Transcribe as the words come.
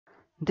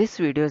This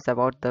video is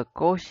about the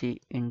Cauchy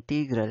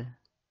integral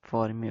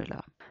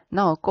formula.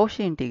 Now,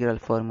 Cauchy integral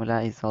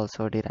formula is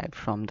also derived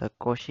from the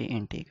Cauchy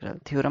integral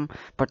theorem,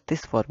 but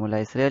this formula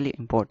is really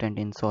important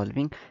in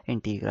solving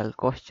integral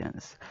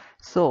questions.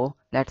 So,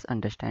 let's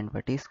understand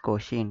what is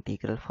Cauchy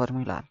integral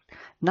formula.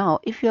 Now,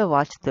 if you have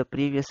watched the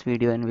previous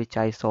video in which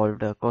I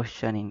solved a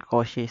question in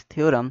Cauchy's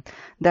theorem,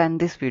 then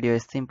this video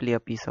is simply a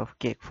piece of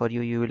cake for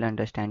you. You will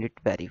understand it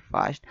very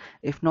fast.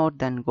 If not,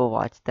 then go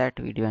watch that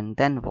video and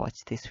then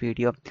watch this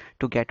video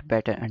to get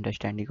better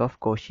understanding of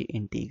Cauchy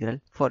integral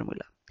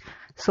formula.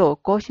 So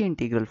Cauchy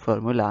integral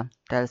formula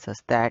tells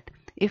us that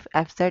if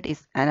fz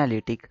is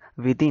analytic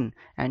within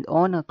and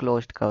on a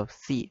closed curve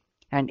C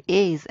and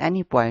A is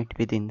any point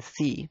within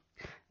C,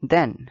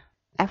 then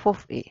f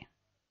of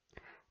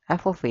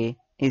A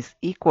is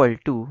equal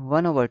to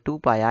 1 over 2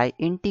 pi I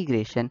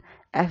integration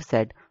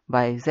fz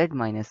by z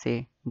minus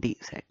a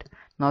dz.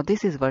 Now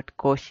this is what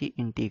Cauchy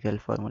integral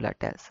formula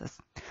tells us.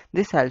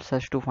 This helps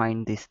us to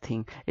find this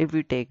thing. If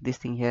we take this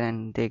thing here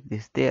and take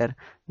this there,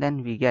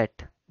 then we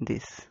get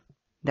this.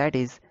 That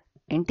is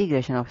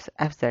integration of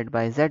fz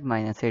by z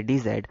minus a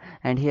dz,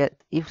 and here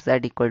if z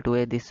equal to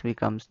a, this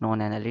becomes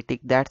non-analytic.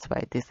 That's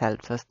why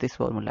this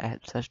formula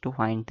helps us to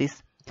find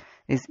this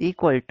is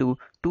equal to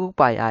 2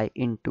 pi I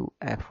into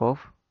f of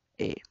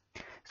a.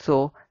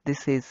 So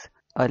this is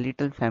a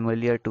little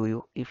familiar to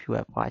you if you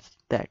have watched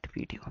that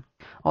video.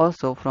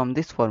 Also from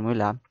this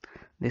formula,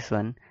 this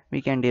one,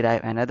 we can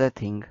derive another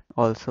thing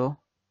also,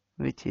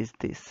 which is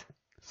this.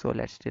 So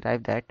let's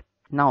derive that.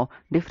 Now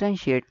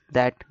differentiate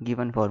that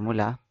given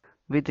formula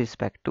with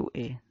respect to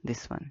a,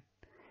 this one.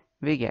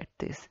 We get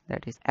this,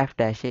 that is f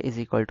dash a is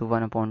equal to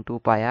 1 upon 2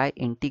 pi I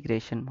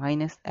integration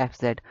minus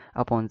fz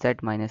upon z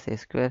minus a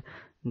square.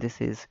 This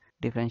is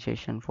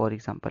differentiation, for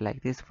example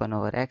like this, 1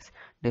 over x,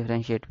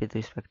 differentiate with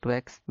respect to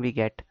x, we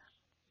get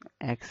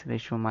x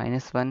raised to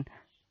minus 1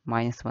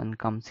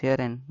 comes here,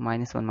 and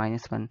minus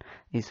 1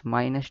 is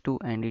minus 2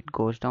 and it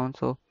goes down,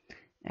 so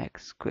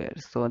x square.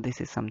 So this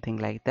is something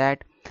like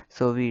that.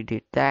 So we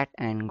did that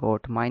and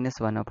got minus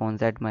 1 upon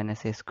z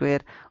minus a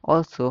square.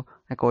 Also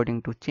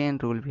according to chain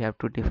rule, we have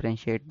to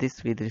differentiate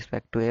this with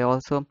respect to a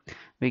also.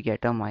 We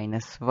get a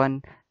minus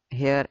 1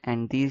 here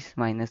and these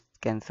minus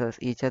cancels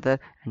each other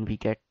and we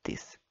get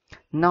this.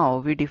 Now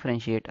we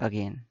differentiate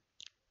again.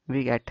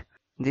 We get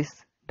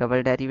this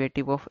double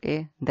derivative of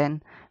a,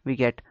 then we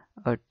get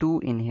a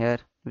 2 in here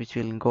which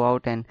will go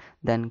out and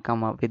then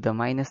come up with the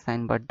minus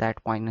sign, but that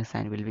minus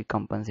sign will be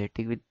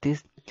compensating with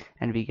this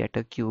and we get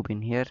a cube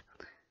in here.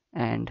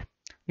 And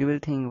you will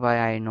think why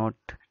I not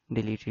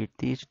deleted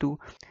these two.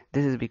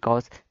 This is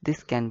because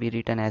this can be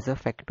written as a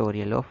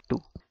factorial of 2.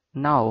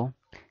 Now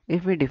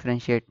if we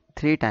differentiate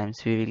 3 times,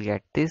 we will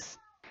get this,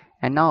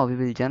 and now we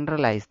will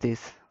generalize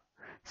this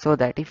so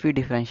that if we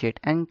differentiate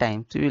n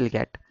times, we will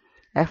get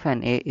f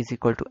and a is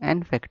equal to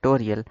n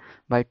factorial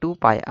by 2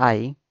 pi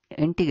I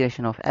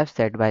integration of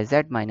fz by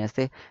z minus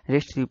a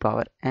raised to the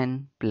power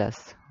n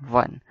plus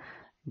 1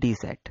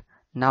 dz.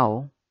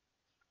 Now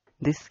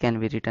this can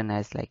be written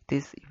as like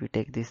this. If we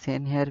take this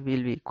in here,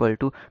 will be equal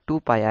to 2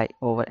 pi I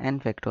over n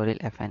factorial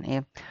f and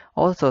a.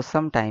 Also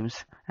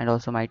sometimes, and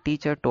also my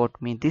teacher taught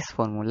me this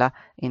formula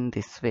in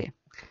this way,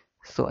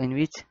 so in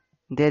which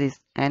there is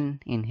n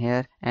in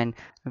here and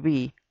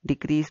we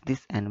decrease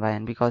this n by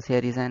n, because here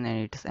is n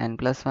and it is n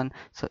plus 1.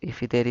 So if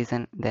there is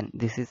n, then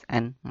this is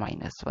n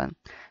minus 1.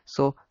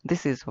 So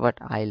this is what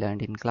I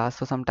learned in class.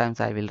 So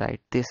sometimes I will write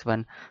this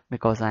one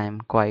because I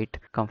am quite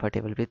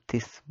comfortable with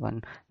this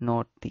one,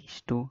 not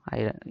these two.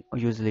 I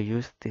usually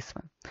use this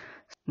one.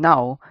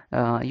 Now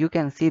you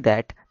can see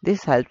that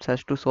this helps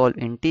us to solve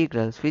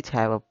integrals which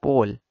have a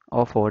pole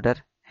of order,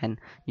 and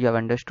you have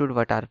understood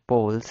what are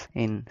poles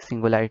in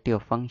singularity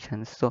of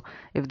functions. So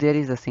if there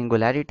is a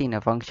singularity in a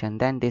function,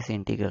 then this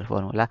integral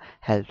formula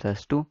helps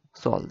us to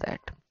solve that.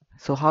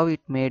 So how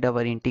it made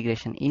our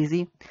integration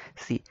easy?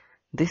 See,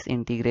 this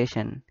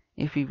integration,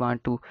 if we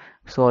want to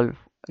solve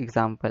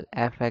example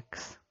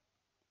fx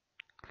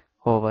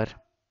over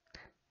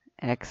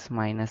x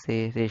minus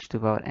a raised to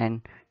the power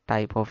n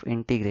type of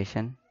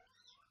integration,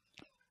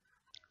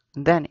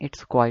 then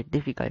it's quite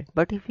difficult.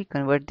 But if we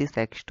convert this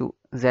x to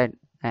z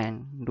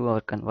and do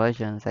our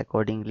conversions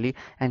accordingly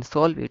and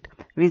solve it,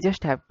 we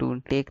just have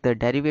to take the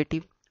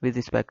derivative with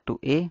respect to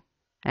a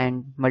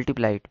and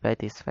multiply it by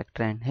this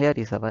factor, and here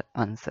is our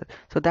answer.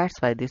 So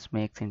that's why this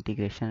makes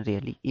integration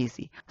really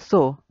easy.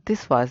 So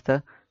this was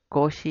the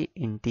Cauchy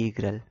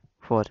integral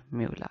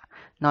formula.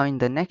 Now in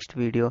the next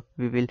video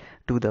we will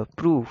do the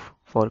proof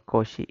for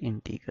Cauchy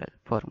integral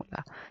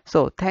formula.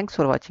 So thanks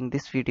for watching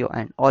this video,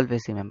 and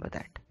always remember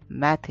that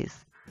math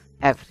is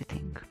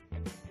everything.